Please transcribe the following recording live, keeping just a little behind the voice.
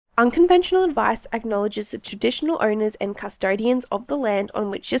Unconventional Advice acknowledges the traditional owners and custodians of the land on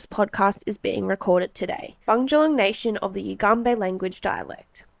which this podcast is being recorded today, Bundjalung Nation of the Yugambeh language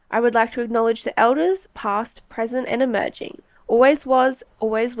dialect. I would like to acknowledge the elders, past, present and emerging, always was,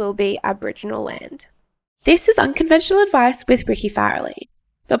 always will be Aboriginal land. This is Unconventional Advice with Ricky Farrelly,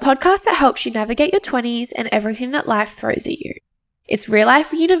 the podcast that helps you navigate your 20s and everything that life throws at you. It's real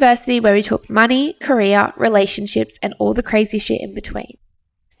life university where we talk money, career, relationships and all the crazy shit in between.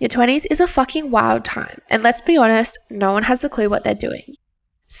 Your 20s is a fucking wild time, and let's be honest, no one has a clue what they're doing.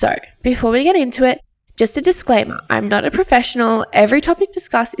 So, before we get into it, just a disclaimer, I'm not a professional. Every topic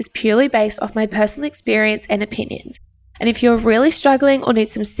discussed is purely based off my personal experience and opinions. And if you're really struggling or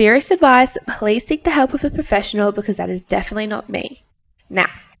need some serious advice, please seek the help of a professional because that is definitely not me. Now,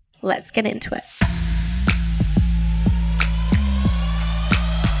 let's get into it.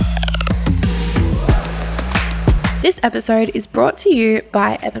 This episode is brought to you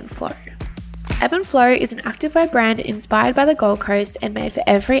by Ebb & Flow. Ebb & Flow is an activewear brand inspired by the Gold Coast and made for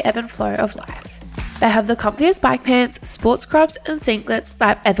every ebb and flow of life. They have the comfiest bike pants, sports scrubs and singlets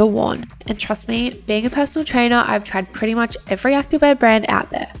that I've ever worn. And trust me, being a personal trainer, I've tried pretty much every activewear brand out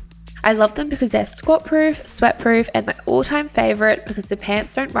there. I love them because they're squat proof, sweat proof and my all-time favorite because the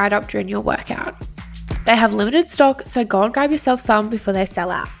pants don't ride up during your workout. They have limited stock, so go and grab yourself some before they sell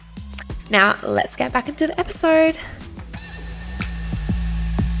out. Now, let's get back into the episode.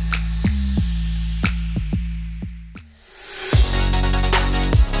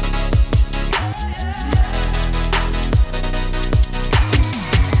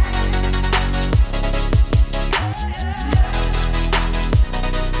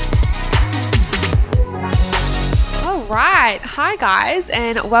 All right. Hi, guys,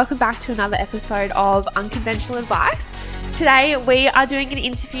 and welcome back to another episode of Unconventional Advice. Today we are doing an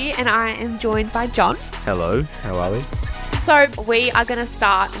interview and I am joined by John. Hello, how are we? So we are going to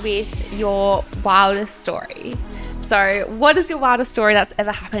start with your wildest story. So what is your wildest story that's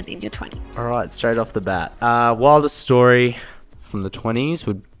ever happened in your 20s? All right, straight off the bat. Wildest story from the 20s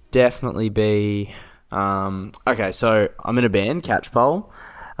would definitely be... okay, so I'm in a band, Catchpole.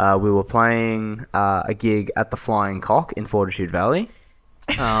 We were playing a gig at the Flying Cock in Fortitude Valley.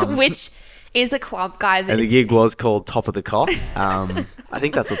 Which... is a club, guys. And the gig was called Top of the Cock. I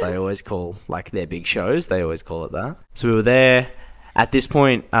think that's what they always call, like, their big shows. They always call it that. So we were there. At this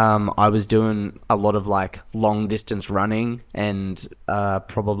point, I was doing a lot of, like, long-distance running and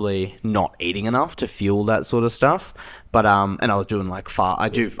probably not eating enough to fuel that sort of stuff. But and I was doing, like, I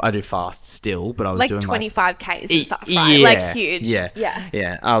do fast still, but I was like doing, 25Ks and stuff, right? Yeah, like, huge.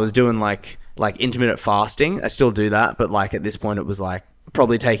 Yeah. I was doing, like intermittent fasting. I still do that, but, like, at this point, it was, like,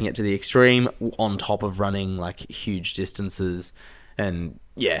 probably taking it to the extreme on top of running like huge distances. And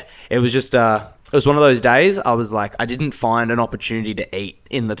yeah, it was just it was one of those days I was like, I didn't find an opportunity to eat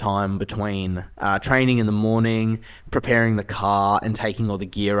in the time between training in the morning, preparing the car and taking all the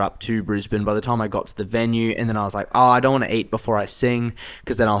gear up to Brisbane by the time I got to the venue. And then I was like, I don't want to eat before I sing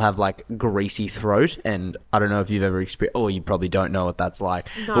because then I'll have like greasy throat. And I don't know if you've ever experienced, or you probably don't know what that's like.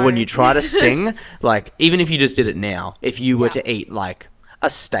 No. But when you try to sing, like even if you just did it now, if you were to eat like a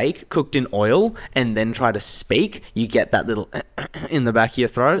steak cooked in oil and then try to speak, you get that little in the back of your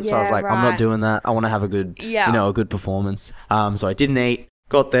throat. So I was like, right. I'm not doing that. I want to have a good, a good performance. So I didn't eat,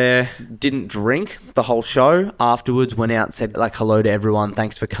 got there, didn't drink the whole show. Afterwards, went out, said like hello to everyone,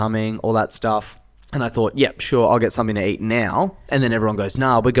 thanks for coming, all that stuff. And I thought, yep, sure, I'll get something to eat now. And then everyone goes,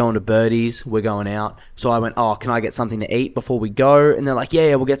 nah, we're going to Birdie's. We're going out. So I went, oh, can I get something to eat before we go? And they're like,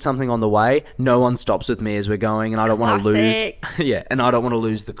 yeah, we'll get something on the way. No one stops with me as we're going. And I don't want to lose. Yeah, and I don't want to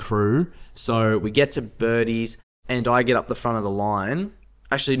lose the crew. So we get to Birdie's and I get up the front of the line.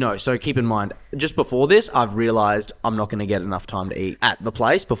 Actually, no. So keep in mind, just before this, I've realised I'm not going to get enough time to eat at the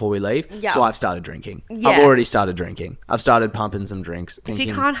place before we leave. Yeah. So I've started drinking. Yeah. I've already started drinking. I've started pumping some drinks. If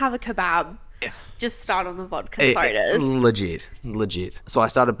you can't have a kebab... just start on the vodka sodas. Legit. So I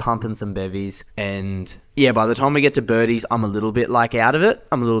started pumping some bevies and yeah, by the time we get to Birdie's, I'm a little bit like out of it.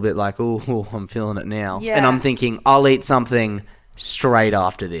 I'm a little bit like, oh, I'm feeling it now. Yeah. And I'm thinking I'll eat something straight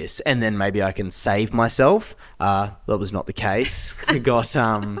after this and then maybe I can save myself. That was not the case. I got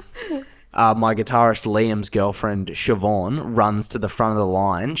my guitarist Liam's girlfriend Siobhan runs to the front of the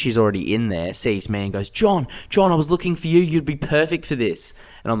line. She's already in there, sees me and goes, John, I was looking for you. You'd be perfect for this.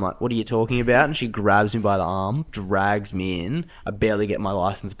 And I'm like, what are you talking about? And she grabs me by the arm, drags me in. I barely get my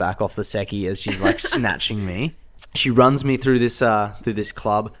license back off the secchi as she's like snatching me. she runs me through this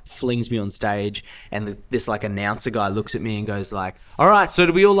club, flings me on stage, and this like announcer guy looks at me and goes like, "All right, so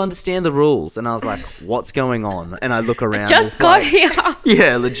do we all understand the rules?" And I was like, "What's going on?" And I look around. Just got here.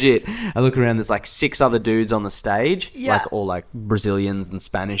 Yeah, legit. I look around. There's like 6 other dudes on the stage, Yeah. like all like Brazilians and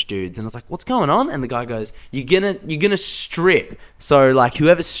Spanish dudes. And I was like, "What's going on?" And the guy goes, "You're gonna strip. So like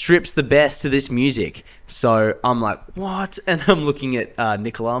whoever strips the best to this music." So I'm like, "What?" And I'm looking at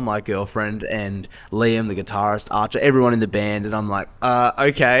Nicola, my girlfriend, and Liam, the guitarist, Archer, everyone in the band, and I'm like,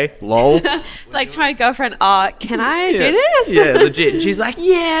 okay, lol." It's like to my girlfriend, can I do this? Yeah, legit. And she's like,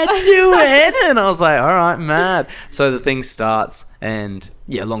 "Yeah, do it." And I was like, "All right, mad." So the thing starts, and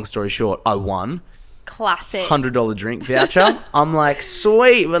yeah, long story short, I won. Classic. $100 drink voucher. I'm like,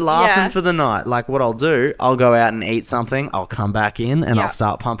 sweet, we're laughing Yeah. for the night. Like, what I'll do, I'll go out and eat something. I'll come back in and Yeah. I'll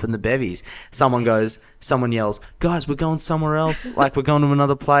start pumping the bevies. Someone yells, "Guys, we're going somewhere else. Like, we're going to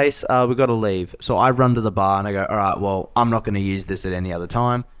another place. We got to leave." So I run to the bar and I go, "All right, well, I'm not going to use this at any other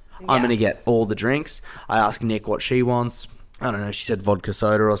time. I'm Yeah. going to get all the drinks." I ask Nick what she wants. I don't know. She said vodka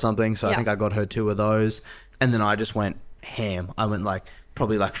soda or something. So I Yeah. think I got her 2 of those. And then I just went ham. I went like,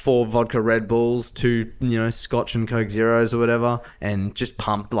 probably like 4 vodka Red Bulls, 2, Scotch and Coke Zeros or whatever, and just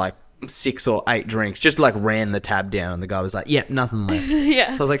pumped like 6 or 8 drinks. Just like ran the tab down, and the guy was like, "Yep, nothing left."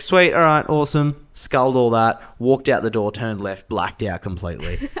 Yeah. So I was like, "Sweet, all right, awesome." Sculled all that, walked out the door, turned left, blacked out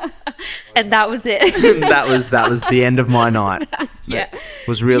completely. And that was it. that was the end of my night. Yeah.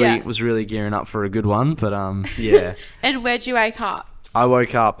 Was really Yeah. gearing up for a good one, but yeah. And where'd you wake up? I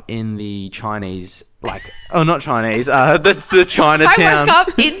woke up in the Chinese, not Chinese, that's the Chinatown. I woke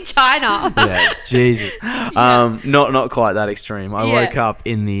up in China. Yeah, Jesus. Not quite that extreme. I Yeah. woke up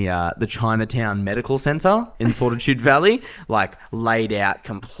in the Chinatown Medical Center in Fortitude Valley, like laid out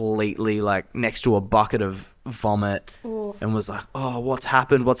completely, like next to a bucket of vomit, and was like, "Oh, what's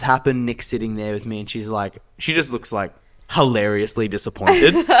happened? What's happened?" Nick's sitting there with me, and she just looks like hilariously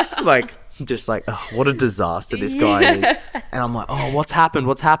disappointed, like just like, "Oh, what a disaster this guy is." And I'm like, "Oh, what's happened?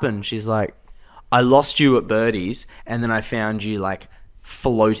 What's happened?" She's like, "I lost you at Birdie's, and then I found you like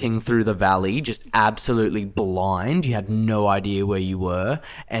floating through the valley, just absolutely blind. You had no idea where you were,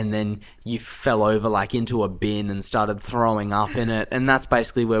 and then you fell over like into a bin and started throwing up in it, and that's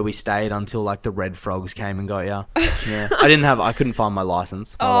basically where we stayed until like the red frogs came and got you." Yeah, I couldn't find my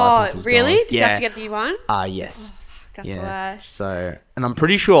license. My license was really? gone. Did you have to get a new one? Yes. That's Yeah. worse. So, and I'm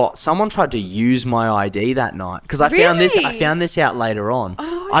pretty sure someone tried to use my ID that night because I found this out later on.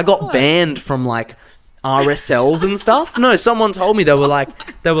 Oh, I got God. banned from like RSLs and stuff. No, someone told me they were like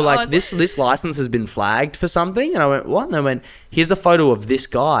this license has been flagged for something, and I went, "What?" And they went, "Here's a photo of this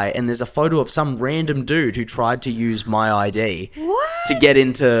guy, and there's a photo of some random dude who tried to use my ID What? to get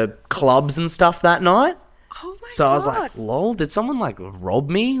into clubs and stuff that night." Oh my So God. I was like, "Lol, did someone like rob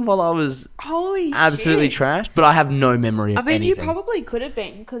me while I was Holy absolutely shit. trashed?" But I have no memory of I mean, anything. you probably could have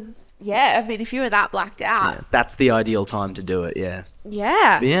been because, yeah, I mean, if you were that blacked out. That's the ideal time to do it, yeah.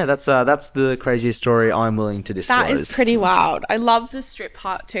 Yeah. But yeah, that's the craziest story I'm willing to disclose. That is pretty wild. I love the strip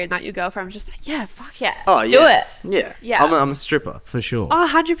part too, and that your girlfriend was just like, yeah, fuck yeah. Oh, Do yeah. it. Yeah. Yeah. I'm a stripper, for sure. Oh,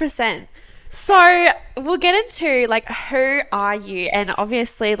 100%. So we'll get into like, who are you? And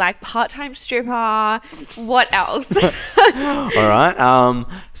obviously like part-time stripper. What else? All right.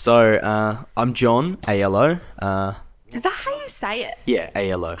 So I'm John, Aiello. Is that how you say it? Yeah,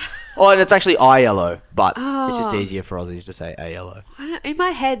 Aiello. Oh, and it's actually Aiello, but it's just easier for Aussies to say Aiello. I don't, in my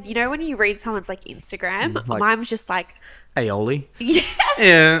head, you know, when you read someone's like Instagram, like- mine was just like, Aioli. yeah.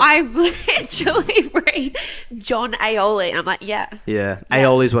 Yeah. I literally read John Aioli, and I'm like, yeah. Yeah.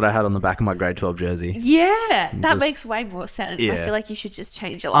 Aioli is what I had on the back of my grade 12 jersey. Yeah, that Just- makes way more sense. I Yeah. feel like you should just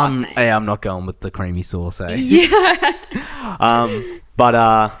change your last name. I'm not going with the creamy sauce, eh? Yeah.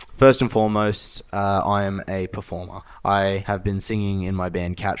 But first and foremost, I am a performer. I have been singing in my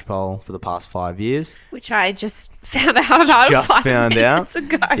band Catchpole for the past 5 years. Which I just found out about Just 5 found minutes out.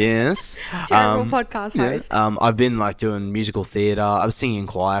 ago. Yes. Terrible podcast host. I've been like doing musical theatre. I was singing in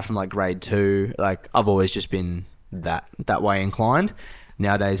choir from like grade 2. Like I've always just been that way inclined.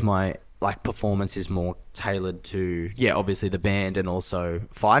 Nowadays my like performance is more tailored to obviously the band and also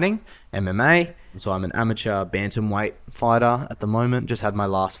fighting, MMA. So I'm an amateur bantamweight fighter at the moment. Just had my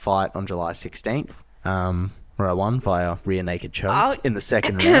last fight on July 16th. Where I won via rear naked choke in the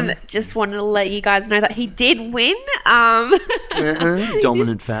second round. Just wanted to let you guys know that he did win.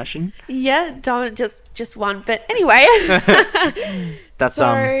 Dominant fashion. Yeah, don't just one. But anyway, That's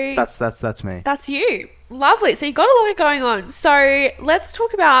So- that's me. that's you. Lovely. So you got a lot going on. So let's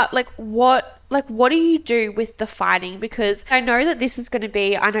talk about what do you do with the fighting? Because I know that this is going to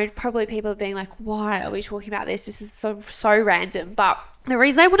be, I know probably people are being like, why are we talking about this? This is so random. But The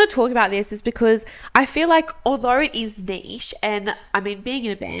reason I want to talk about this is because I feel like although it is niche, and I mean, being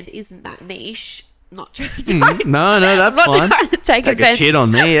in a band isn't that niche. Not true. No, that's I'm not fine. trying to take Take a offense. shit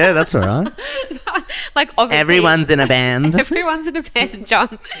on me. Yeah, that's all right. Like, obviously, Everyone's in a band. everyone's in a band,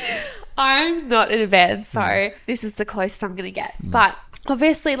 John. I'm not in a band, so this is the closest I'm gonna get. But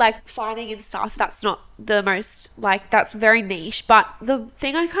obviously, like, fighting and stuff, that's not the most, like, that's very niche. But the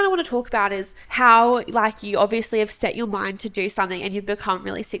thing I kind of want to talk about is how, like, you obviously have set your mind to do something and you've become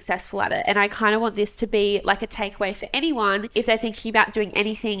really successful at it. And I kind of want this to be like a takeaway for anyone if they're thinking about doing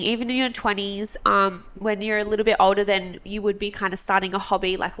anything, even in your 20s, when you're a little bit older than you would be kind of starting a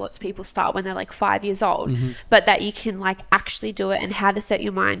hobby, like lots of people start when they're like 5 years old, but that you can like actually do it, and how to set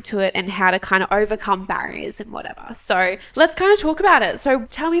your mind to it, and how to kind of overcome barriers and whatever. So let's kind of talk about it. So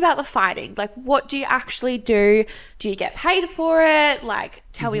tell me about the fighting. Like, what do you actually do? Do you get paid for it? Like,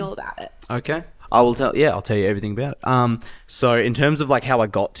 tell me all about it. Okay. I'll tell you everything about it. So in terms of like how I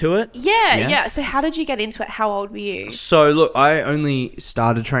got to it. Yeah. So how did you get into it? How old were you? So look, I only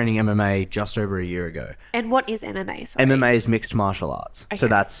started training MMA just over a year ago. And what is MMA? Sorry. MMA is mixed martial arts. Okay. So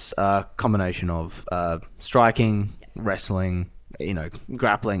that's a combination of striking, wrestling,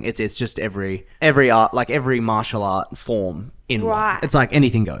 grappling. It's just every art, like every martial art form in Right. one. It's like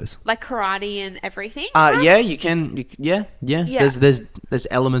anything goes. Like karate and everything? Yeah, you can. Yeah. Yeah. There's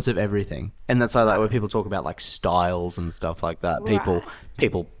elements of everything, and that's like where people talk about like styles and stuff like that. Right.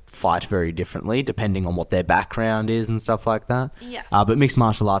 People fight very differently depending on what their background is and stuff like that. Yeah. But mixed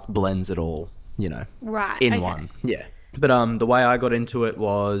martial arts blends it all, Right. in okay. one. Yeah. But the way I got into it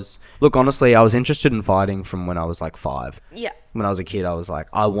was, look, honestly, I was interested in fighting from when I was like 5. Yeah. When I was a kid, I was like,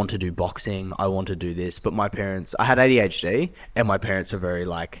 I want to do boxing. I want to do this. But my parents, I had ADHD, and my parents were very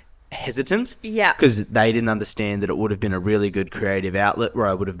like hesitant. Yeah. Because they didn't understand that it would have been a really good creative outlet where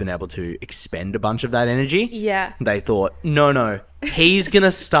I would have been able to expend a bunch of that energy. Yeah. They thought, no, he's going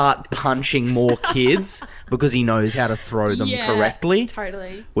to start punching more kids because he knows how to throw them correctly.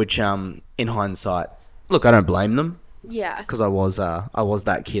 Totally. Which, in hindsight, look, I don't blame them. Yeah. Because I was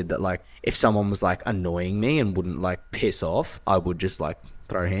that kid that, like, if someone was like annoying me and wouldn't like piss off, I would just like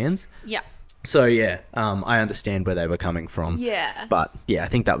throw hands. Yeah. So yeah, I understand where they were coming from. Yeah. But yeah, I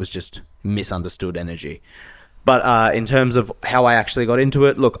think that was just misunderstood energy. But in terms of how I actually got into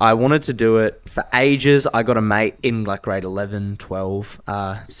it, look, I wanted to do it for ages. I got a mate in like grade 11, 12,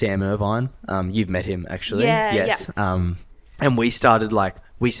 Sam Irvine. You've met him actually. Yeah, yes. And we started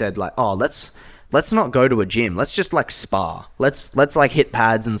we said oh, let's not go to a gym. Let's just like spar. Let's like hit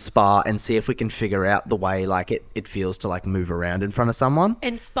pads and spar and see if we can figure out the way like it feels to like move around in front of someone.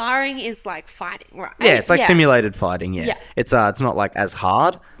 And sparring is like fighting, right? Yeah, it's like simulated fighting. Yeah. It's not like as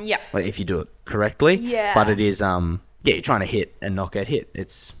hard. Yeah. Like if you do it correctly. Yeah. But it is you're trying to hit and not get hit.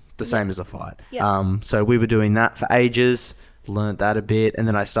 It's the same as a fight. Yeah. So we were doing that for ages. Learned that a bit, and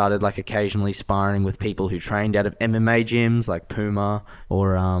then I started like occasionally sparring with people who trained out of MMA gyms like Puma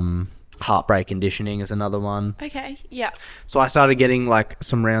or Heartbreak Conditioning is another one. Okay. Yeah. So I started getting like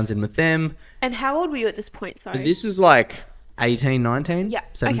some rounds in with them. And how old were you at this point? Sorry. This is like 18, 19, Yeah,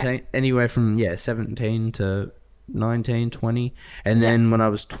 17, okay. anywhere from 17 to 19, 20. And then when I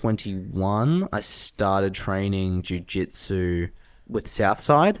was 21, I started training jiu-jitsu with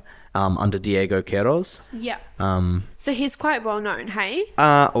Southside under Diego Queiroz. Yeah. So he's quite well known, hey?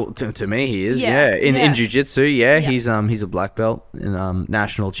 To me, he is. Yeah, Yeah, in yeah. jiu-jitsu, he's a black belt and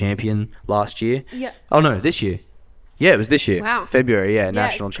national champion last year. Yeah. Oh no, this year. Yeah, it was this year. Wow. February. Yeah,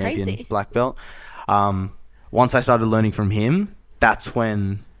 national champion crazy. black belt. Once I started learning from him, that's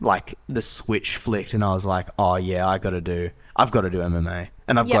when like the switch flicked, and I was like, oh yeah, I've got to do MMA,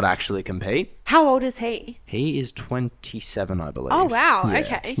 and I've got to actually compete. How old is he? He is 27, I believe. Oh, wow. Yeah,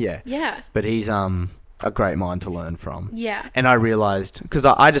 Okay. Yeah. Yeah. But he's a great mind to learn from. Yeah. And I realized, because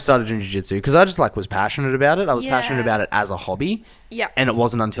I just started doing jiu-jitsu because I just like was passionate about it. I was Yeah. passionate about it as a hobby. Yeah. And it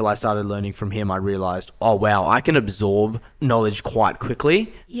wasn't until I started learning from him I realized, oh wow, I can absorb knowledge quite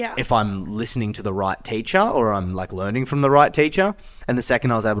quickly. Yeah. If I'm listening to the right teacher or I'm like learning from the right teacher. And the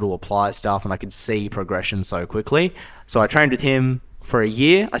second I was able to apply stuff and I could see progression so quickly. So I trained with him for a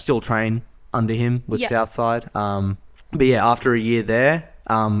year. I still train under him with Yeah. Southside. But yeah, after a year there,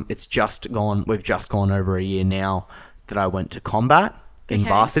 we've just gone over a year now that I went to combat in Okay.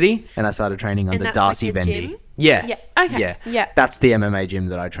 varsity, and I started training under that's Darcy like a Vendy. gym? Yeah. Yeah. Okay. Yeah. Yeah. That's the MMA gym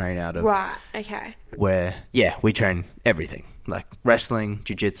that I train out of. Right. Okay. Where, we train everything. Like wrestling,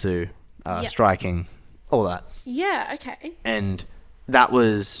 jiu-jitsu, striking, all that. Yeah. Okay. And that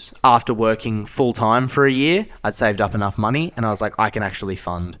was after working full-time for a year. I'd saved up enough money, and I was like, I can actually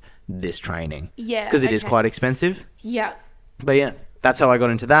fund this training. Yeah, Because it is okay. quite expensive. Yeah. But yeah, that's how I got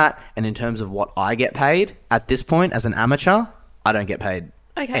into that. And in terms of what I get paid at this point as an amateur, I don't get paid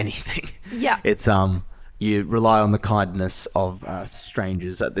Okay. anything. Yeah. It's you rely on the kindness of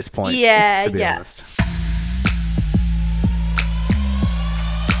strangers at this point. Yeah, to be yeah. honest.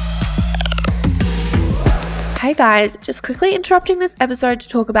 Hey guys, just quickly interrupting this episode to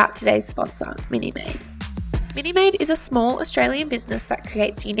talk about today's sponsor, Minimade. Minimade is a small Australian business that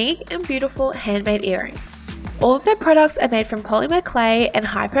creates unique and beautiful handmade earrings. All of their products are made from polymer clay and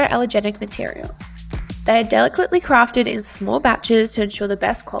hypoallergenic materials. They are delicately crafted in small batches to ensure the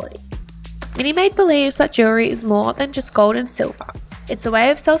best quality. Minimade believes that jewelry is more than just gold and silver. It's a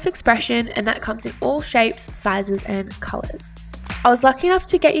way of self-expression, and that comes in all shapes, sizes, and colours. I was lucky enough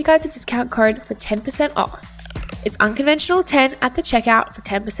to get you guys a discount code for 10% off. It's unconventional 10 at the checkout for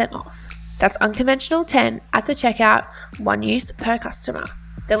 10% off. That's unconventional 10 at the checkout, one use per customer.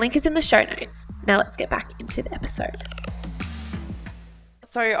 The link is in the show notes. Now let's get back into the episode.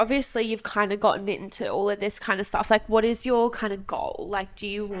 So obviously you've kind of gotten into all of this kind of stuff. Like, what is your kind of goal? Like, do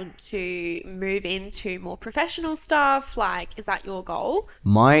you want to move into more professional stuff? Like, is that your goal?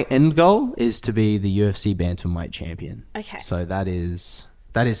 My end goal is to be the UFC bantamweight champion. Okay. So that is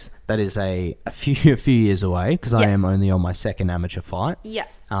a few years away, because I am only on my second amateur fight. Yeah.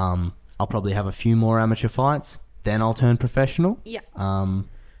 I'll probably have a few more amateur fights, then I'll turn professional. Yeah.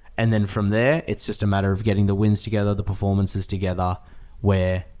 And then from there, it's just a matter of getting the wins together, the performances together,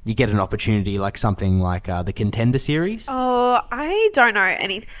 where you get an opportunity like something like the Contender Series. Oh, I don't know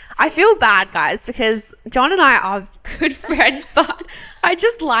any. I feel bad, guys, because John and I are good friends, but I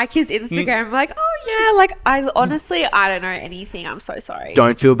just like his Instagram. I'm like, oh yeah, like I don't know anything. I'm so sorry.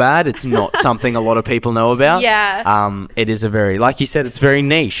 Don't feel bad. It's not something a lot of people know about. Yeah. It is a very, like you said, it's very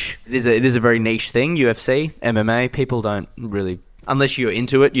niche. It is a very niche thing. UFC, MMA, people don't really, unless you're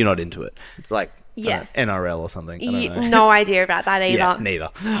into it, you're not into it. It's like NRL or something. I don't know. No idea about that either. Yeah,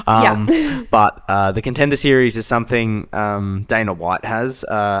 neither. But the Contender Series is something Dana White has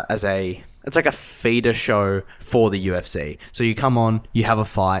it's like a feeder show for the UFC. So you come on, you have a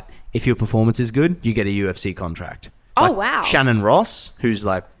fight. If your performance is good, you get a UFC contract. Oh, Like wow. Shannon Ross, who's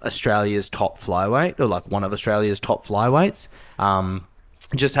like Australia's top flyweight, or like one of Australia's top flyweights,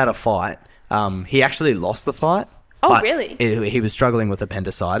 just had a fight. He actually lost the fight. Oh, really? He was struggling with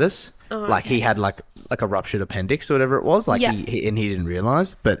appendicitis. Like he had like a ruptured appendix or whatever it was. Like he didn't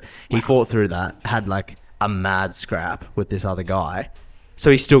realize, but he fought through that. Had like a mad scrap with this other guy, so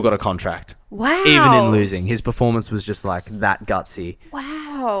he still got a contract. Wow! Even in losing, his performance was just like that gutsy.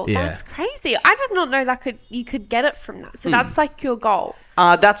 Wow, Yeah. that's crazy. I did not know that you could get it from that. So that's like your goal.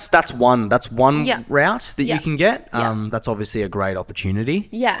 That's one Yeah. route that Yeah. you can get. Yeah. That's obviously a great opportunity.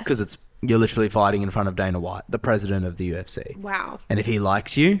 Yeah. Because you're literally fighting in front of Dana White, the president of the UFC. Wow. And if he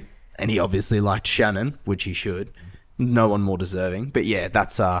likes you, and he obviously liked Shannon, which he should, no one more deserving. But yeah,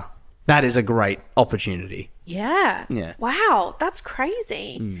 that is a great opportunity. Yeah. Yeah. Wow, that's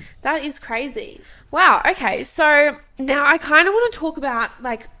crazy. That is crazy. Wow. Okay, so now I kind of want to talk about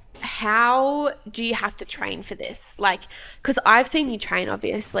like, how do you have to train for this? Like, because I've seen you train,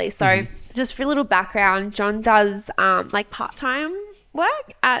 obviously. So just for a little background, John does like part-time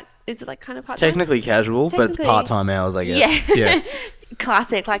work at, is it like kind of part-time? Technically casual, but it's part-time hours, I guess. Yeah.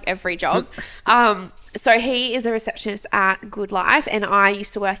 Classic, like every job. So he is a receptionist at Good Life, and I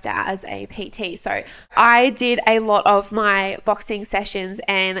used to work there as a PT. So I did a lot of my boxing sessions,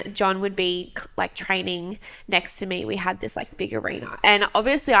 and John would be like training next to me. We had this like big arena, and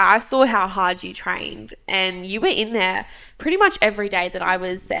obviously I saw how hard you trained, and you were in there pretty much every day that I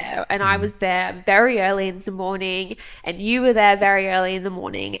was there, and I was there very early in the morning, and you were there very early in the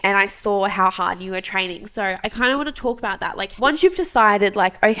morning, and I saw how hard you were training. So I kind of want to talk about that. Like, once you've decided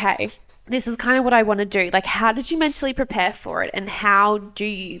like, okay, this is kind of what I want to do. Like, how did you mentally prepare for it, and how do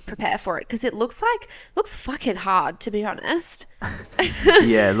you prepare for it? Because it looks fucking hard, to be honest.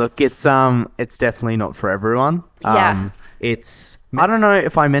 Yeah, look, it's definitely not for everyone. Yeah. I don't know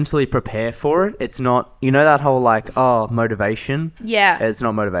if I mentally prepare for it. It's not, that whole like, motivation. Yeah. It's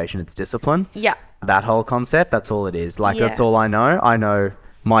not motivation, it's discipline. Yeah. That whole concept, that's all it is. Like, that's all I know. I know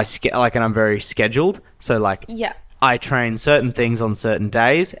my and I'm very scheduled. So like, Yeah. I train certain things on certain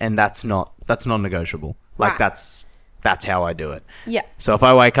days, and that's non-negotiable. Like, Right. that's how I do it. Yeah. So if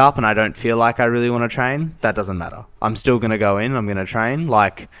I wake up and I don't feel like I really want to train, that doesn't matter. I'm still going to go in, I'm going to train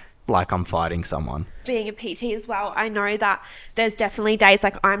like I'm fighting someone. Being a PT as well, I know that there's definitely days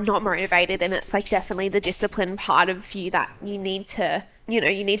like I'm not motivated, and it's like definitely the discipline part of you that you need to,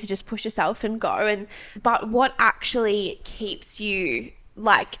 you need to just push yourself and go. But what actually keeps you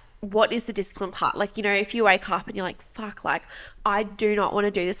like what is the discipline part? Like, you know, if you wake up and you're like, fuck, like, I do not want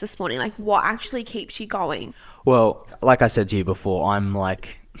to do this morning, like, what actually keeps you going? Well, like I said to you before,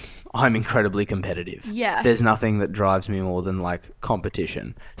 I'm incredibly competitive. Yeah. There's nothing that drives me more than like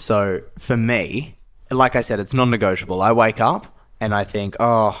competition. So for me, like I said, it's non-negotiable. I wake up and I think,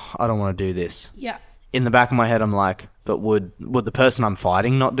 oh, I don't want to do this. Yeah. In the back of my head, I'm like, but would the person I'm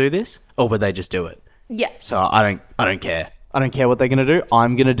fighting not do this, or would they just do it? Yeah. So I don't care. I don't care what they're going to do.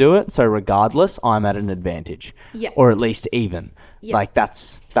 I'm going to do it. So regardless, I'm at an advantage. Yeah. Or at least even. Yeah. Like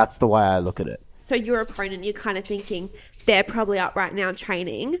that's the way I look at it. So your opponent, you're kind of thinking they're probably up right now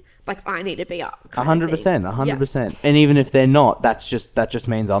training. Like, I need to be up. 100%. And even if they're not, that just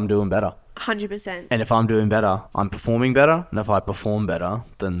means I'm doing better. 100%. And if I'm doing better, I'm performing better. And if I perform better,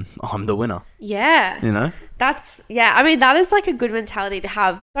 then I'm the winner. Yeah. You know? I mean, that is like a good mentality to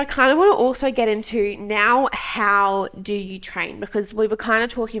have. I kind of want to also get into now, how do you train? Because we were kind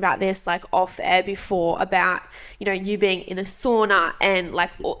of talking about this like off air before about, you know, you being in a sauna and like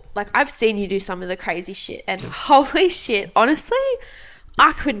I've seen you do some of the crazy shit and holy shit, honestly,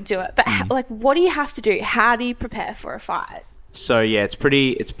 I couldn't do it. But like, what do you have to do? How do you prepare for a fight? So yeah, it's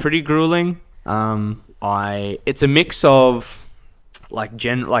pretty grueling. It's a mix of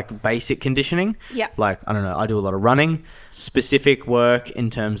like basic conditioning. Yeah. Like, I don't know, I do a lot of running, specific work in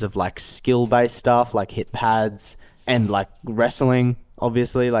terms of like skill based stuff, like hit pads, and like wrestling,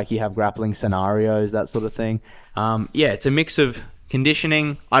 obviously, like you have grappling scenarios, that sort of thing. Yeah, it's a mix of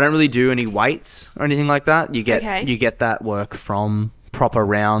conditioning. I don't really do any weights or anything like that. You get that work from proper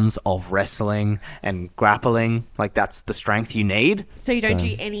rounds of wrestling and grappling. Like, that's the strength you need. So you don't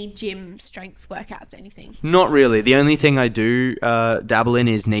do any gym strength workouts or anything? Not really. The only thing I do dabble in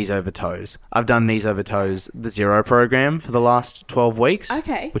is knees over toes. I've done knees over toes, the Zero program, for the last 12 weeks.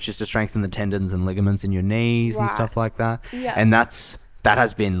 Okay. Which is to strengthen the tendons and ligaments in your knees and stuff like that. Yeah. And that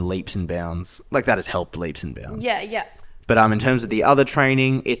has been leaps and bounds. Like, that has helped leaps and bounds. Yeah, yeah. But in terms of the other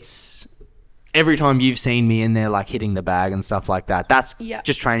training, it's every time you've seen me in there, like hitting the bag and stuff like that, that's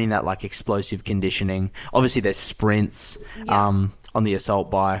just training that like explosive conditioning. Obviously, there's sprints on the assault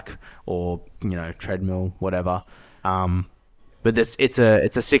bike or, you know, treadmill, whatever. But it's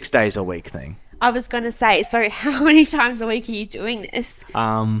a 6 days a week thing. I was going to say, so how many times a week are you doing this?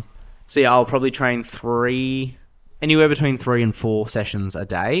 So yeah, I'll probably train anywhere between 3 and 4 sessions a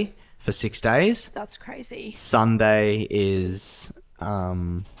day for 6 days. That's crazy. Sunday is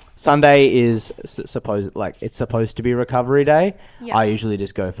supposed to be recovery day. Yeah. I usually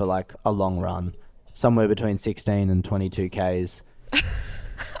just go for like a long run, somewhere between 16 and 22 Ks.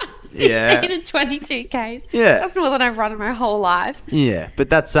 16 and 22 Ks. Yeah. That's more than I've run in my whole life. Yeah, but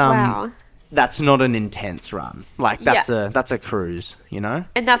that's wow. That's not an intense run. Like, that's a cruise, you know?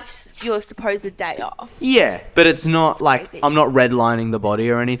 And that's your supposed day off. Yeah, but it's not that's like, crazy. I'm not redlining the body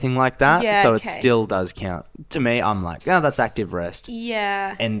or anything like that. Yeah, so it still does count. To me, I'm like, that's active rest.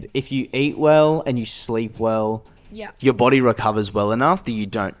 Yeah. And if you eat well and you sleep well, your body recovers well enough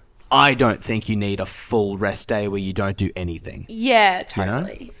that I don't think you need a full rest day where you don't do anything. Yeah,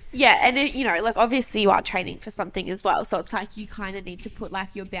 totally. You know? Yeah, and you know, like, obviously you are training for something as well, so it's like you kind of need to put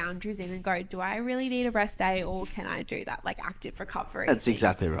like your boundaries in and go, do I really need a rest day, or can I do that like active recovery That's thing?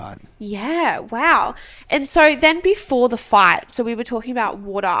 exactly right. Yeah, wow. And so then before the fight, so we were talking about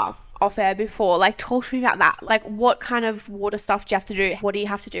water off air before, like, talk to me about that. Like, what kind of water stuff do you have to do? What do you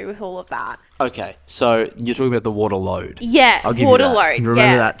have to do with all of that? Okay, so you're talking about the water load. Yeah, I'll give water you that. load.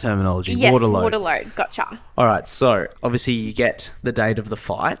 Remember that terminology. Yes, water load. Water load. Gotcha. All right, so obviously you get the date of the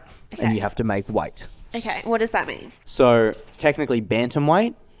fight and you have to make weight. Okay, what does that mean? So technically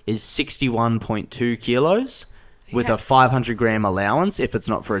bantamweight is 61.2 kilos with a 500 gram allowance if it's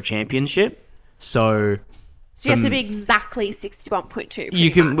not for a championship. So you have to be exactly 61.2.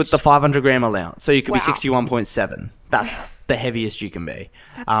 You can, with the 500 gram allowance. So you can be 61.7. That's the heaviest you can be.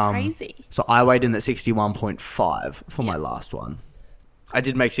 That's crazy. So I weighed in at 61.5 for my last one. I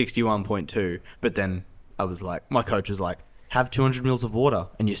did make 61.2, but then I was like, my coach was like, have 200 mils of water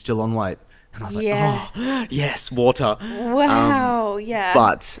and you're still on weight. And I was like, oh, yes, water. Wow, yeah.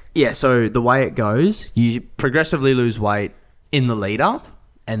 But yeah, so the way it goes, you progressively lose weight in the lead up,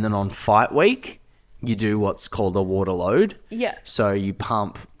 and then on fight week, you do what's called a water load. Yeah. So you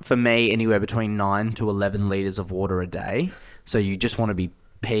pump, for me, anywhere between 9 to 11 litres of water a day. So you just want to be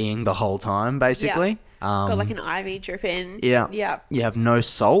peeing the whole time, basically. Yeah. It's got like an IV drip in. Yeah. Yeah. You have no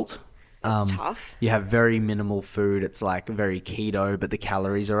salt. That's tough. You have very minimal food. It's like very keto, but the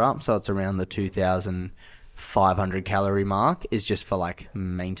calories are up. So it's around the 2,500 calorie mark is just for like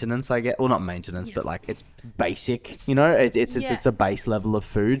maintenance, I guess. Well, not maintenance, but like it's basic, you know, it's a base level of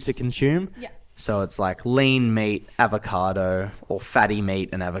food to consume. Yeah. So it's like lean meat, avocado, or fatty meat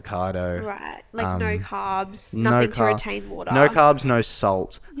and avocado. Right. Like no carbs, No nothing to carb- retain water. No carbs, no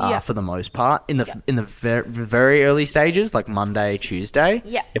salt. Yeah. For the most part, in the very early stages, like Monday, Tuesday.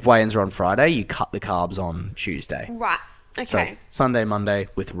 Yeah. If weigh-ins are on Friday, you cut the carbs on Tuesday. Right. Okay. So Sunday, Monday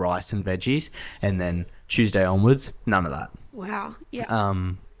with rice and veggies, and then Tuesday onwards, none of that. Wow. Yeah.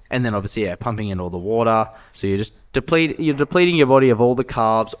 And then obviously, pumping in all the water. So you're just depleting your body of all the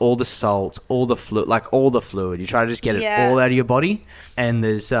carbs, all the salt, all the fluid. You try to just get it all out of your body. And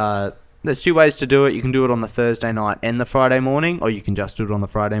there's 2 ways to do it. You can do it on the Thursday night and the Friday morning, or you can just do it on the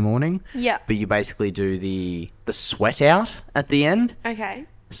Friday morning. Yeah. But you basically do the sweat out at the end. Okay.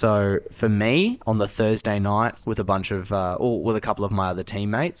 So for me, on the Thursday night with a bunch of, with a couple of my other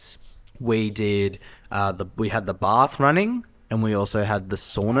teammates, we did we had the bath running, and we also had the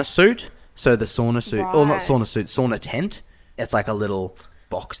sauna suit. So the sauna suit, or not sauna suit, sauna tent. It's like a little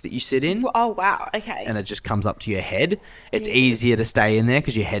box that you sit in. Oh wow. Okay. And it just comes up to your head. It's easier to stay in there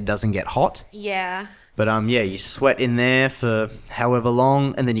because your head doesn't get hot. Yeah. But you sweat in there for however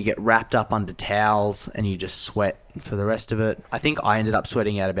long, and then you get wrapped up under towels, and you just sweat for the rest of it. I think I ended up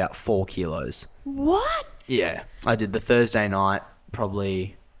sweating out about 4 kilos. What? Yeah, I did the Thursday night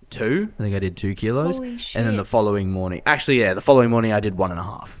probably 2. I think I did 2 kilos. Holy shit. And then the following morning, the following morning I did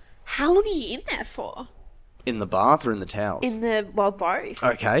 1.5. How long are you in there for? In the bath or in the towels? Both.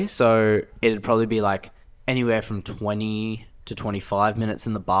 Okay, so it'd probably be like anywhere from 20 to 25 minutes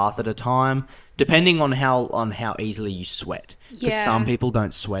in the bath at a time, depending on how easily you sweat. Because some people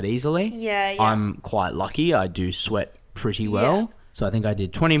don't sweat easily. Yeah. I'm quite lucky. I do sweat pretty well. Yeah. So I think I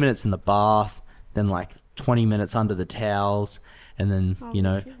did 20 minutes in the bath, then like 20 minutes under the towels, and then,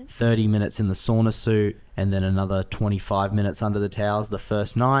 30 minutes in the sauna suit, and then another 25 minutes under the towels the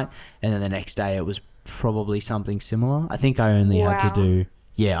first night, and then the next day it was probably something similar. I think I only had to do...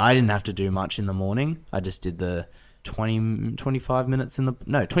 Yeah, I didn't have to do much in the morning. I just did the 25 minutes in the...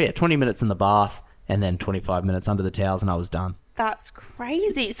 No, 20 minutes in the bath, and then 25 minutes under the towels, and I was done. That's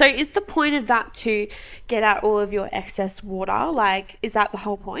crazy. So is the point of that to get out all of your excess water? Like, is that the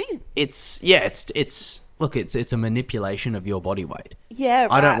whole point? It's a manipulation of your body weight. Yeah,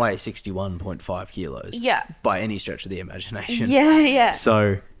 right. I don't weigh 61.5 kilos. Yeah. By any stretch of the imagination. Yeah.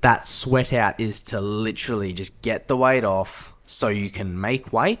 So that sweat out is to literally just get the weight off so you can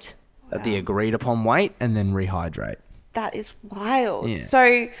make weight at the agreed upon weight and then rehydrate. That is wild.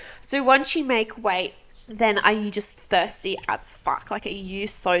 Yeah. So once you make weight, then are you just thirsty as fuck? Like, are you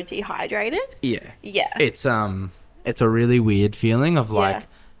so dehydrated? Yeah. Yeah. It's a really weird feeling of like,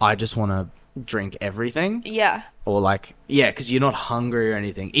 I just want to drink everything. Yeah. Or like, because you're not hungry or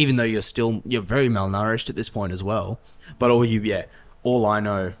anything, even though you're very malnourished at this point as well. But all I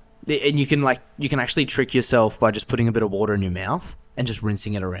know, and you can actually trick yourself by just putting a bit of water in your mouth and just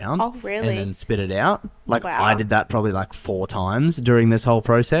rinsing it around. Oh, really? And then spit it out. Like, Wow. I did that probably like 4 times during this whole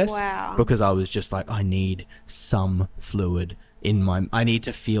process. Wow. Because I was just like, I need some fluid I need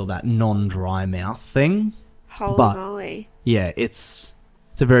to feel that non-dry mouth thing. Holy moly. Yeah, it's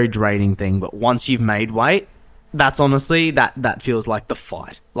a very draining thing, but once you've made weight, that's honestly that feels like the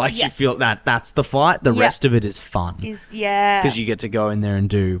fight. Like, you feel that's the fight. The rest of it is fun. Because you get to go in there and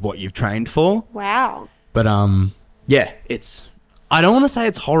do what you've trained for. Wow. But it's... I don't want to say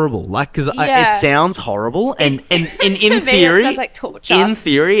it's horrible, like, because it sounds horrible, and in To me, theory, it sounds like torture. in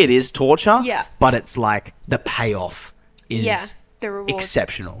theory, it is torture. Yeah. But it's like the payoff is the reward.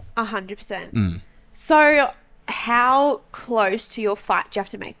 exceptional. 100%. So, how close to your fight do you have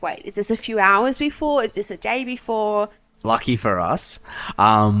to make weight? Is this a few hours before? Is this a day before? Lucky for us,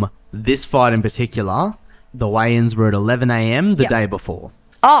 this fight in particular, the weigh-ins were at 11 a.m. the day before.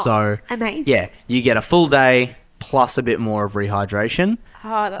 Oh, so amazing. Yeah, you get a full day plus a bit more of rehydration.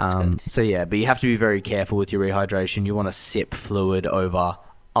 Oh, that's good. So but you have to be very careful with your rehydration. You want to sip fluid over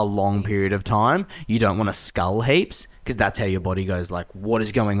a long period of time. You don't want to skull heaps, because that's how your body goes like, what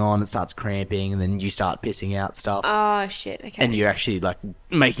is going on? It starts cramping, and then you start pissing out stuff. Oh, shit. Okay. And you're actually like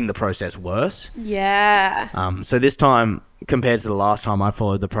making the process worse. Yeah. So this time, compared to the last time, I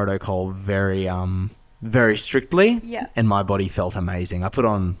followed the protocol very strictly. Yeah. And my body felt amazing. I put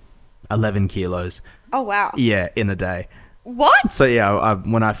on 11 kilos. Oh, wow. Yeah, in a day. What? So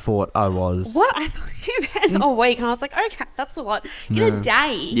when I fought, I was... What? I thought you meant a week, and I was like, okay, that's a lot. In a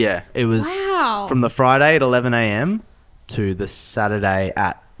day? Yeah, it was from the Friday at 11 a.m. to the Saturday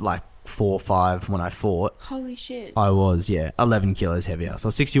at like 4 or 5 when I fought. Holy shit. I was, 11 kilos heavier. So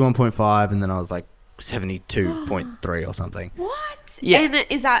 61.5, and then I was like 72.3 or something. What? Yeah. And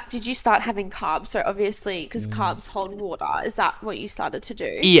did you start having carbs? So obviously, because carbs hold water, is that what you started to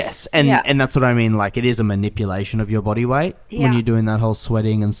do? Yes, and that's what I mean. Like, it is a manipulation of your body weight when you're doing that whole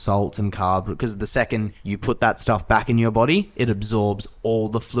sweating and salt and carb. Because the second you put that stuff back in your body, it absorbs all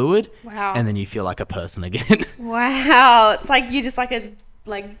the fluid. Wow. And then you feel like a person again. Wow. It's like you're just like a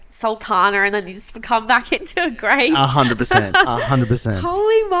sultana, and then you just come back into a grave. 100%. 100%.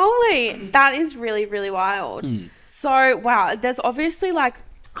 Holy moly. That is really, really wild. So, wow, there's obviously like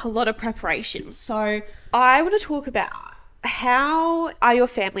a lot of preparation. So I want to talk about, how are your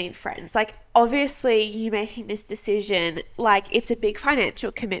family and friends? Like, obviously you making this decision, like, it's a big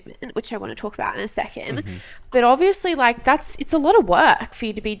financial commitment, which I want to talk about in a second. But obviously, like, it's a lot of work for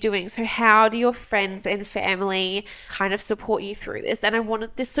you to be doing. So how do your friends and family kind of support you through this? And I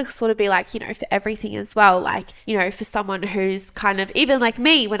wanted this to sort of be like, for everything as well. Like, for someone who's kind of, even like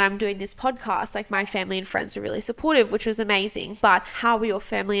me, when I'm doing this podcast, like, my family and friends are really supportive, which was amazing. But how were your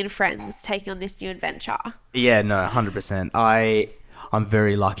family and friends taking on this new adventure? Yeah, no, 100%. I'm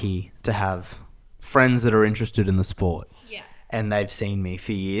very lucky to have friends that are interested in the sport. Yeah. And they've seen me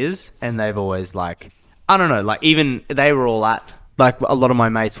for years, and they've always, like, I don't know, like, even they were all at, like, a lot of my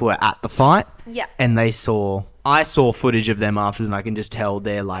mates were at the fight. Yeah. And I saw footage of them afterwards, and I can just tell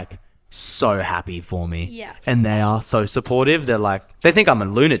they're, like, so happy for me. Yeah. And they are so supportive. They're like, they think I'm a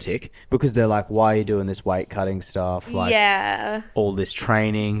lunatic because they're like, why are you doing this weight cutting stuff? Like, all this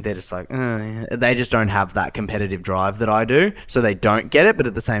training. They're just like, they just don't have that competitive drive that I do. So they don't get it. But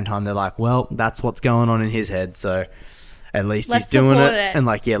at the same time, they're like, well, that's what's going on in his head. So at least he's doing it. And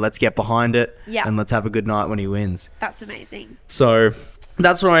like, yeah, let's get behind it. Yeah. And let's have a good night when he wins. That's amazing. So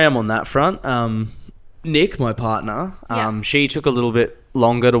that's where I am on that front. Nick, my partner, she took a little bit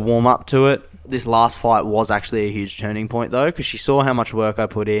longer to warm up to it. This last fight was actually a huge turning point, though, because she saw how much work I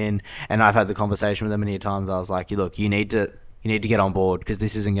put in, and I've had the conversation with her many times. I was like, look, you need to get on board, because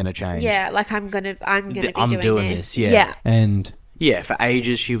this isn't going to change. Yeah, like, I'm gonna be doing this. Yeah. And yeah, for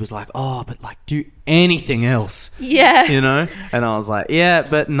ages she was like, oh, but like, do anything else. Yeah. And I was like, yeah,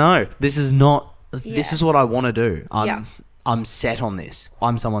 but no, this is not. This is what I want to do. I'm set on this.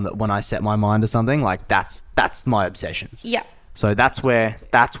 I'm someone that when I set my mind to something, like, that's my obsession. Yeah. So that's where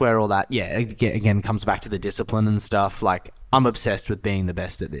all that, again, comes back to the discipline and stuff. Like, I'm obsessed with being the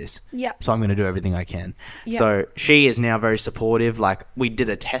best at this. Yeah. So I'm going to do everything I can. Yeah. So she is now very supportive. Like, we did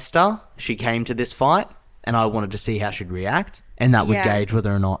a tester. She came to this fight, and I wanted to see how she'd react. And that would gauge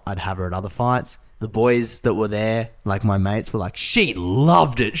whether or not I'd have her at other fights. The boys that were there, like my mates, were like, she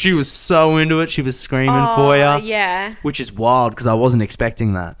loved it. She was so into it. She was screaming for you. Yeah. Which is wild, because I wasn't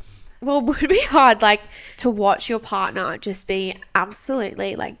expecting that. Well, it would be hard, like, to watch your partner just be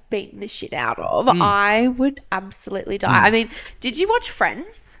absolutely, like, beaten the shit out of. I would absolutely die. I mean, did you watch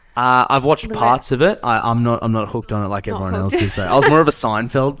Friends? I've watched parts of it. I'm not hooked on it like everyone else is, though. I was more of a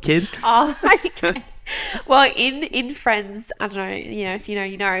Seinfeld kid. Oh, okay. Well, in Friends, I don't know, if you know,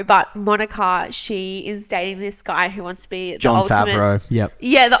 you know, but Monica, she is dating this guy who wants to be John the ultimate... Favreau, yep.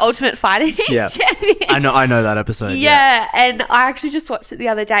 Yeah, the ultimate fighting champion. I know that episode. Yeah, and I actually just watched it the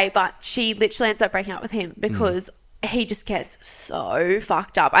other day, but she literally ends up breaking up with him because... he just gets so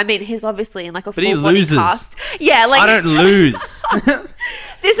fucked up. I mean, he's obviously in like a full body cast. Yeah, like I don't lose.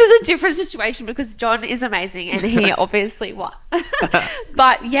 This is a different situation because John is amazing and he obviously won.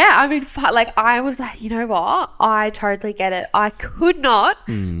 But yeah, I mean, like, I was like, you know what? I totally get it. I could not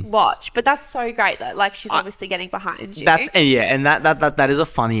watch, but that's so great that, like, she's obviously getting behind you. And that is a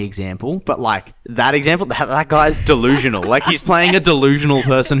funny example, but like that guy's delusional. Like, he's playing a delusional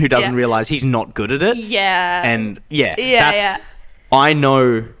person who doesn't realize he's not good at it. Yeah. And I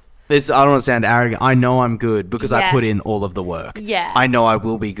know this. I don't want to sound arrogant. I know I'm good because I put in all of the work. Yeah. I know I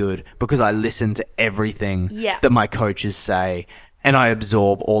will be good because I listen to everything that my coaches say, and I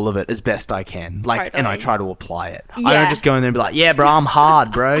absorb all of it as best I can. Like, and I try to apply it. Yeah. I don't just go in there and be like, "Yeah, bro, I'm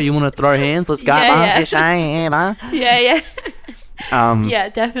hard, bro. You want to throw hands? Let's go, bro." Yeah,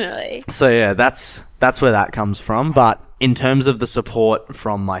 definitely. So yeah, that's where that comes from. But in terms of the support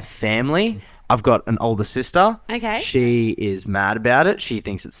from my family, I've got an older sister. Okay. She is mad about it. She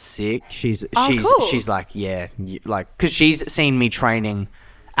thinks it's sick. She's cool. She's like, because she's seen me training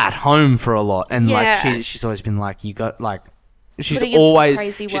at home for a lot, and like she's always been like, you got like. She's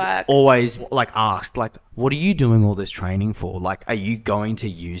always like asked, like, what are you doing all this training for? Like, are you going to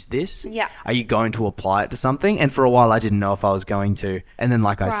use this? Yeah. Are you going to apply it to something? And for a while I didn't know if I was going to. And then,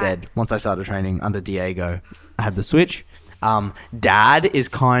 like I said, once I started training under Diego, I had the switch. Dad is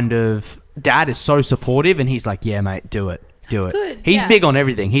so supportive, and he's like, yeah, mate, do it. Do That's it. good, He's yeah. big on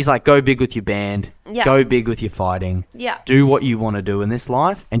everything. He's like, go big with your band. Yeah. Go big with your fighting. Yeah. Do what you want to do in this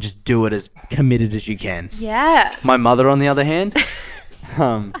life and just do it as committed as you can. Yeah. My mother, on the other hand,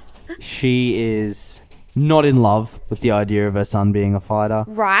 she is not in love with the idea of her son being a fighter.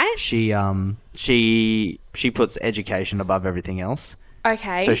 Right. She puts education above everything else.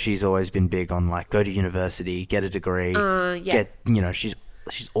 Okay. So she's always been big on like go to university, get a degree, get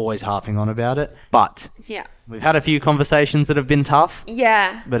she's always harping on about it. But yeah. we've had a few conversations that have been tough.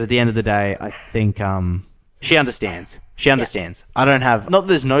 Yeah. But at the end of the day, I think she understands. She understands. I don't have, not that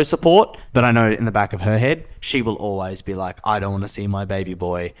there's no support, but I know in the back of her head, she will always be like, I don't want to see my baby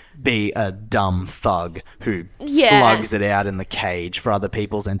boy be a dumb thug who slugs it out in the cage for other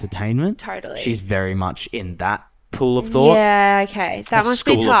people's entertainment. Totally. She's very much in that pool of thought. Yeah, okay. That must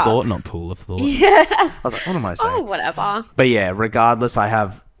be tough. School of thought, not pool of thought. Yeah. I was like, what am I saying? Oh, whatever. But yeah, regardless, I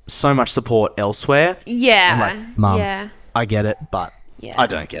have so much support elsewhere. Yeah. I'm like, Mum, yeah. I get it, but I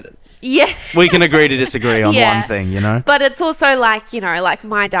don't get it. Yeah. We can agree to disagree on one thing, you know? But it's also like, like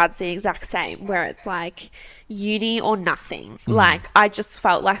my dad's the exact same, where it's like uni or nothing. Like I just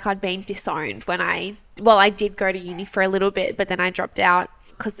felt like I'd been disowned when I did go to uni for a little bit, but then I dropped out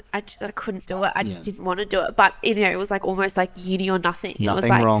because I couldn't do it. I just didn't want to do it. But, it was like almost like uni or nothing. It was Nothing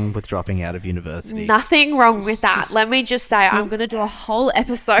like, wrong with dropping out of university. nothing wrong with that. Let me just say, I'm going to do a whole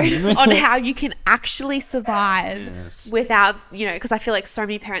episode on how you can actually survive without, because I feel like so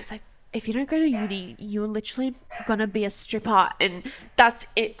many parents like, if you don't go to uni, you're literally going to be a stripper and that's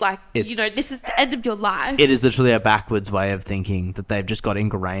it. Like, this is the end of your life. It is literally a backwards way of thinking that they've just got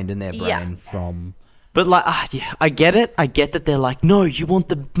ingrained in their brain from... But like, I get it. I get that they're like, no, you want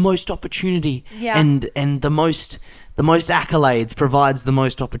the most opportunity, and the most accolades provides the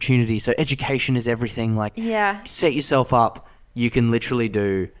most opportunity. So education is everything. Like, set yourself up. You can literally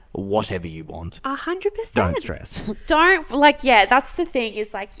do whatever you want. 100%. Don't stress. That's the thing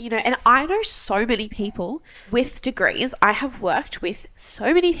is like, and I know so many people with degrees. I have worked with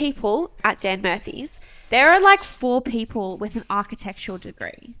so many people at Dan Murphy's. There are like 4 people with an architectural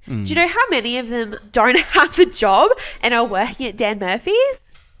degree. Do you know how many of them don't have a job and are working at Dan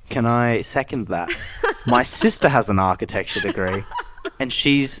Murphy's? Can I second that? My sister has an architecture degree and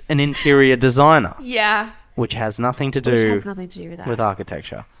she's an interior designer. Yeah. Which has nothing to do with that. With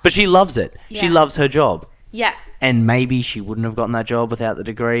architecture. But she loves it. Yeah. She loves her job. Yeah. And maybe she wouldn't have gotten that job without the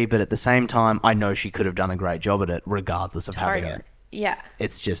degree, but at the same time, I know she could have done a great job at it regardless of having it. Yeah.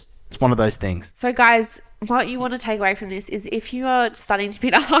 It's one of those things. So guys, what you want to take away from this is if you are studying to be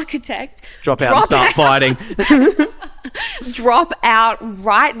an architect, drop out and start fighting. Drop out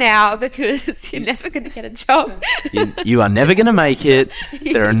right now because you're never going to get a job. You are never going to make it.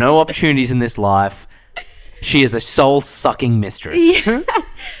 There are no opportunities in this life. She is a soul-sucking mistress. Yeah.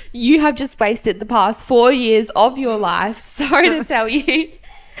 You have just wasted the past 4 years of your life. Sorry to tell you.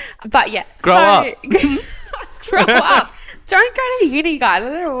 But yeah. Grow up. Grow up. Don't go to uni, guys. I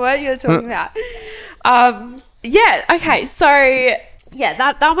don't know what you're talking about. Okay. So... yeah,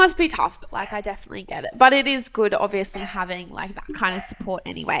 that must be tough, but like I definitely get it. But it is good, obviously, having like that kind of support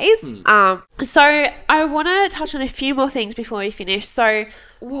anyways. So I want to touch on a few more things before we finish. So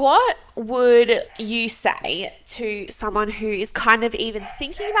what would you say to someone who is kind of even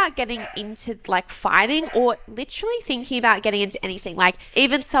thinking about getting into like fighting or literally thinking about getting into anything? Like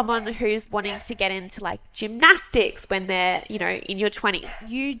even someone who's wanting to get into like gymnastics when they're, in your 20s.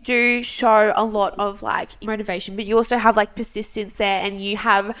 You do show a lot of like motivation, but you also have like persistence there and you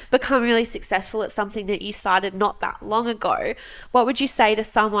have become really successful at something that you started not that long ago. What would you say to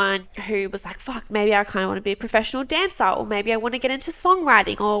someone who was like, fuck, maybe I kind of want to be a professional dancer or maybe I want to get into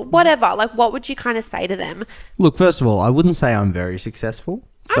songwriting or whatever? Like, what would you kind of say to them? Look, first of all, I wouldn't say I'm very successful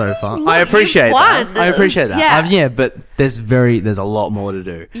so far. Look, I appreciate that. I appreciate that. Yeah. But there's a lot more to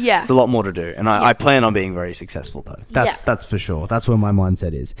do. Yeah. There's a lot more to do. And I plan on being very successful though. That's for sure. That's where my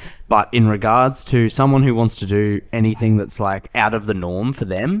mindset is. But in regards to someone who wants to do anything that's like out of the norm for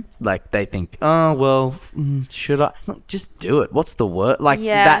them, like they think, oh, well, should I? Look, just do it. What's the word? Like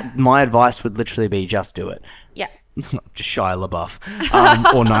that, my advice would literally be just do it. Yeah. Just Shia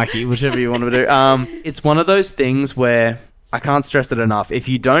LaBeouf or Nike, whichever you want to do. It's one of those things where I can't stress it enough. If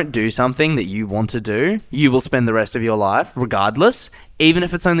you don't do something that you want to do, you will spend the rest of your life, regardless, even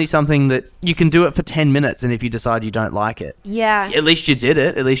if it's only something that you can do it for 10 minutes. And if you decide you don't like it, at least you did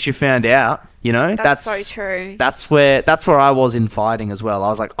it. At least you found out, that's so true. That's where I was in fighting as well. I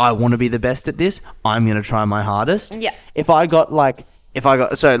was like, I want to be the best at this. I'm going to try my hardest. Yeah.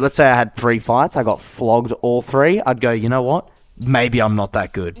 So let's say I had 3 fights, I got flogged all 3, I'd go, you know what? Maybe I'm not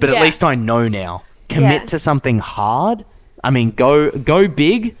that good. But at least I know now. Commit to something hard I mean, go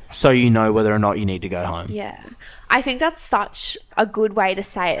big so you know whether or not you need to go home. Yeah. I think that's such a good way to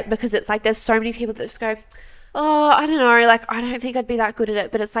say it, because it's like there's so many people that just go, oh, I don't know, like, I don't think I'd be that good at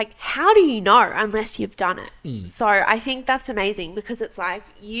it. But it's like, how do you know unless you've done it? So I think that's amazing, because it's like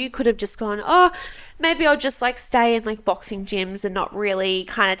you could have just gone, oh, maybe I'll just like stay in like boxing gyms and not really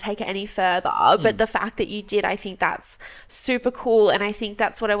kind of take it any further. But the fact that you did, I think that's super cool. And I think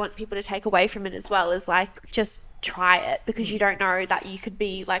that's what I want people to take away from it as well, is like, just try it, because you don't know that you could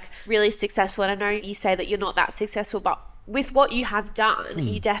be like really successful. And I know you say that you're not that successful, but with what you have done,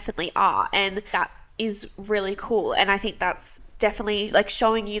 you definitely are. And that is really cool. And I think that's definitely like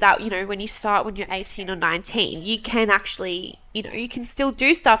showing you that, you know, when you start when you're 18 or 19, you can actually, you know, you can still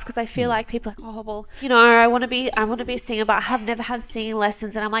do stuff. Because I feel like people are like, oh, well, you know, I want to be a singer, but I have never had singing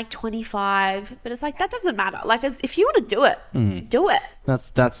lessons and I'm like 25. But it's like, that doesn't matter. Like, if you want to do it, do it.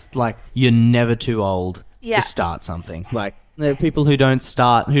 That's like, you're never too old to start something. Like, there are people who don't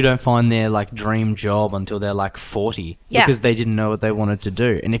find their like dream job until they're like 40 because they didn't know what they wanted to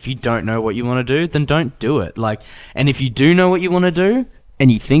do. And if you don't know what you want to do, then don't do it. Like, and if you do know what you want to do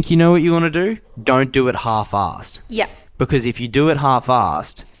and you think you know what you want to do, don't do it half-assed. Yeah. Because if you do it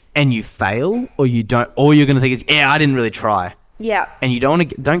half-assed and you fail, or you don't, all you're going to think is, I didn't really try. Yeah. And you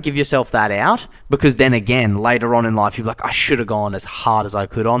don't give yourself that out, because then again, later on in life, you're like, I should have gone as hard as I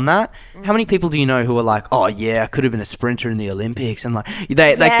could on that. How many people do you know who are like, oh yeah, I could have been a sprinter in the Olympics, and like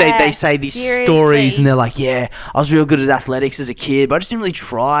they say these stories, and they're like, yeah, I was real good at athletics as a kid, but I just didn't really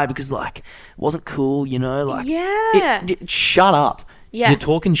try because like it wasn't cool, you know? Like, shut up. Yeah. You're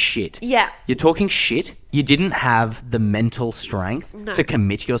talking shit. Yeah. You're talking shit. You didn't have the mental strength to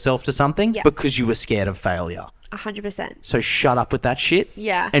commit yourself to something because you were scared of failure. 100%. So shut up with that shit.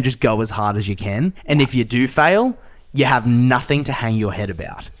 Yeah. And just go as hard as you can. And if you do fail, you have nothing to hang your head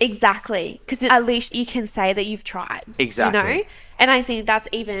about. Exactly. Because at least you can say that you've tried. Exactly. You know? And I think that's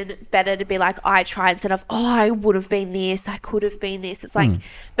even better to be like, I tried, instead of, oh, I would have been this, I could have been this. It's like,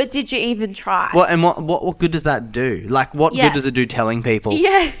 but did you even try? Well, and what good does that do? Like, what good does it do telling people?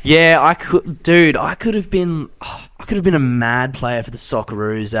 Yeah, I could have been a mad player for the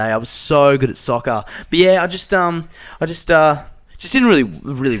Socceroos. I was so good at soccer. But yeah, I just didn't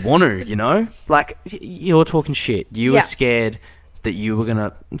really want to, you know? Like, you're talking shit. You were scared that you were going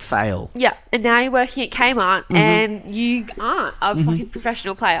to fail. Yeah. And now you're working at Kmart and you aren't a fucking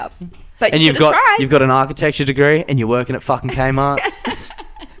professional player. But you've got an architecture degree and you're working at fucking Kmart.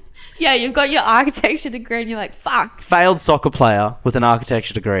 Yeah, you've got your architecture degree and you're like, fuck. Failed soccer player with an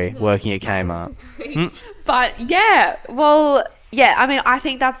architecture degree working at Kmart. But yeah, well, yeah, I mean, I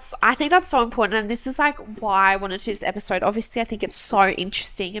think that's so important, and this is like why I wanted to do this episode. Obviously, I think it's so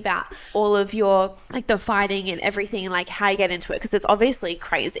interesting about all of your like the fighting and everything, and like how you get into it, because it's obviously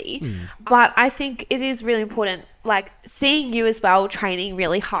crazy. But I think it is really important, like seeing you as well training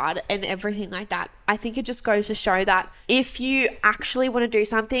really hard and everything like that. I think it just goes to show that if you actually want to do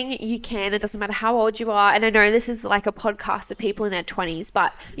something, you can. It doesn't matter how old you are. And I know this is like a podcast of people in their 20s,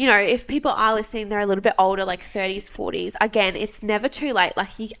 but you know, if people are listening, they're a little bit older, like 30s, 40s. Again, it's never too late.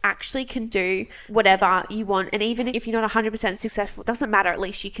 Like, you actually can do whatever you want. And even if you're not 100% successful, it doesn't matter. At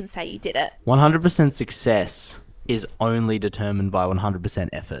least you can say you did it. 100% success is only determined by 100%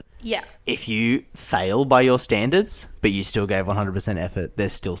 effort. Yeah. If you fail by your standards, but you still gave 100% effort,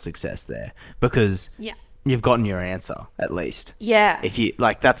 there's still success there, because you've gotten your answer, at least. Yeah. If you,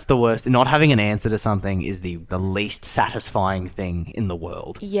 like, that's the worst. Not having an answer to something is the least satisfying thing in the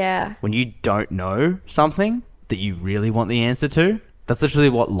world. Yeah. When you don't know something that you really want the answer to, that's literally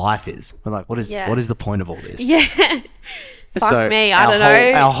what life is. We're like, what is the point of all this? Yeah. Fuck me, I don't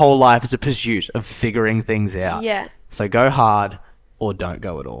know. Our whole life is a pursuit of figuring things out. Yeah. So go hard or don't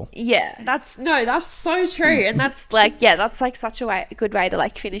go at all. Yeah. That's so true. And that's like, that's like such a good way to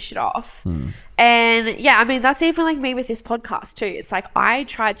like finish it off. And yeah, I mean, that's even like me with this podcast too. It's like, I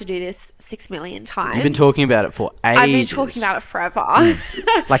tried to do this 6 million times. You've been talking about it for ages. I've been talking about it forever.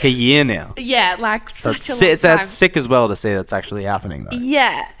 Like a year now. Yeah, like so such a long time. That's sick as well to see that's actually happening though.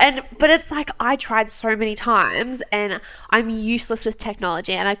 Yeah, but it's like, I tried so many times and I'm useless with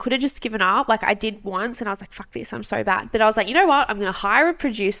technology, and I could have just given up. Like, I did once and I was like, fuck this, I'm so bad. But I was like, you know what? I'm going to hire a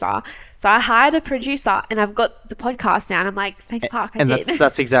producer. So I hired a producer and I've got the podcast now, and I'm like, thank fuck, I did. And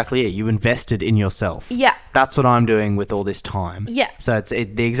that's exactly it. You invested in yourself. Yeah. That's what I'm doing with all this time. Yeah. So it's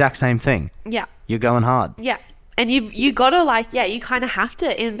the exact same thing. Yeah. You're going hard. Yeah. And you gotta like, yeah, you kind of have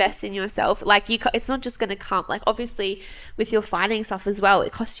to invest in yourself. Like it's not just gonna come, like obviously with your fighting stuff as well,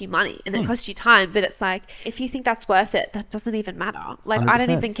 it costs you money and it costs you time, but it's like, if you think that's worth it, that doesn't even matter. Like 100%. I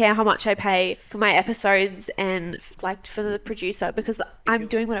don't even care how much I pay for my episodes and like for the producer, because I'm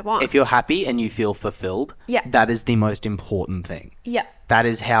doing what I want. If you're happy and you feel fulfilled, that is the most important thing. Yeah. That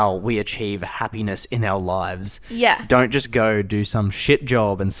is how we achieve happiness in our lives. Yeah. Don't just go do some shit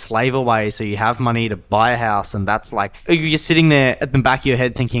job and slave away so you have money to buy a house, and that's like, you're sitting there at the back of your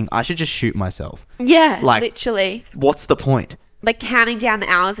head thinking, I should just shoot myself. Yeah, like, literally. What's the point? Like counting down the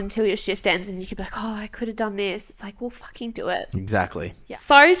hours until your shift ends and you could be like, oh, I could have done this. It's like, well, fucking do it. Exactly. Yeah.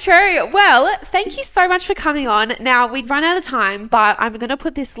 So true. Well, thank you so much for coming on. Now, we've run out of time, but I'm going to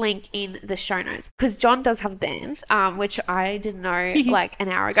put this link in the show notes because John does have a band, which I didn't know like an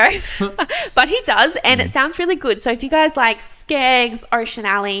hour ago, but he does, and it sounds really good. So if you guys like Skeggs, Ocean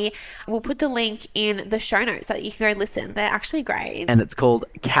Alley, we'll put the link in the show notes so that you can go listen. They're actually great. And it's called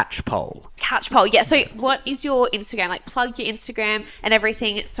Catchpole. Catchpole, yeah. So what is your Instagram? Like plug your Instagram and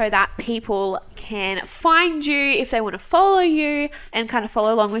everything so that people can find you if they want to follow you and kind of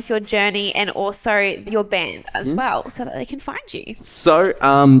follow along with your journey, and also your band as well, so that they can find you. So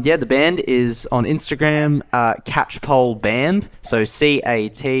the band is on Instagram, Catchpole Band, so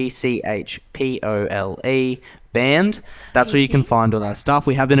CATCHPOLE band. That's where you can find all our stuff.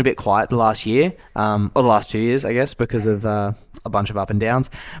 We have been a bit quiet the last year, or the last 2 years, I guess, because of a bunch of up and downs,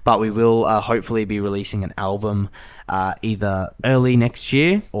 but we will hopefully be releasing an album either early next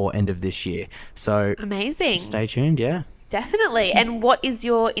year or end of this year. So amazing. Stay tuned, yeah. Definitely. And what is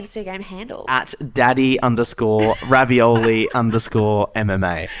your Instagram handle? At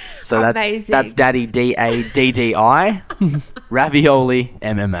daddy_ravioli_MMA. So that's daddy DADDI ravioli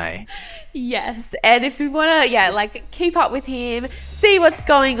MMA. Yes. And if you want to, keep up with him, see what's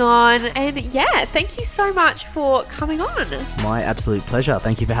going on. And thank you so much for coming on. My absolute pleasure.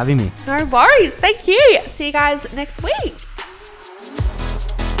 Thank you for having me. No worries. Thank you. See you guys next week.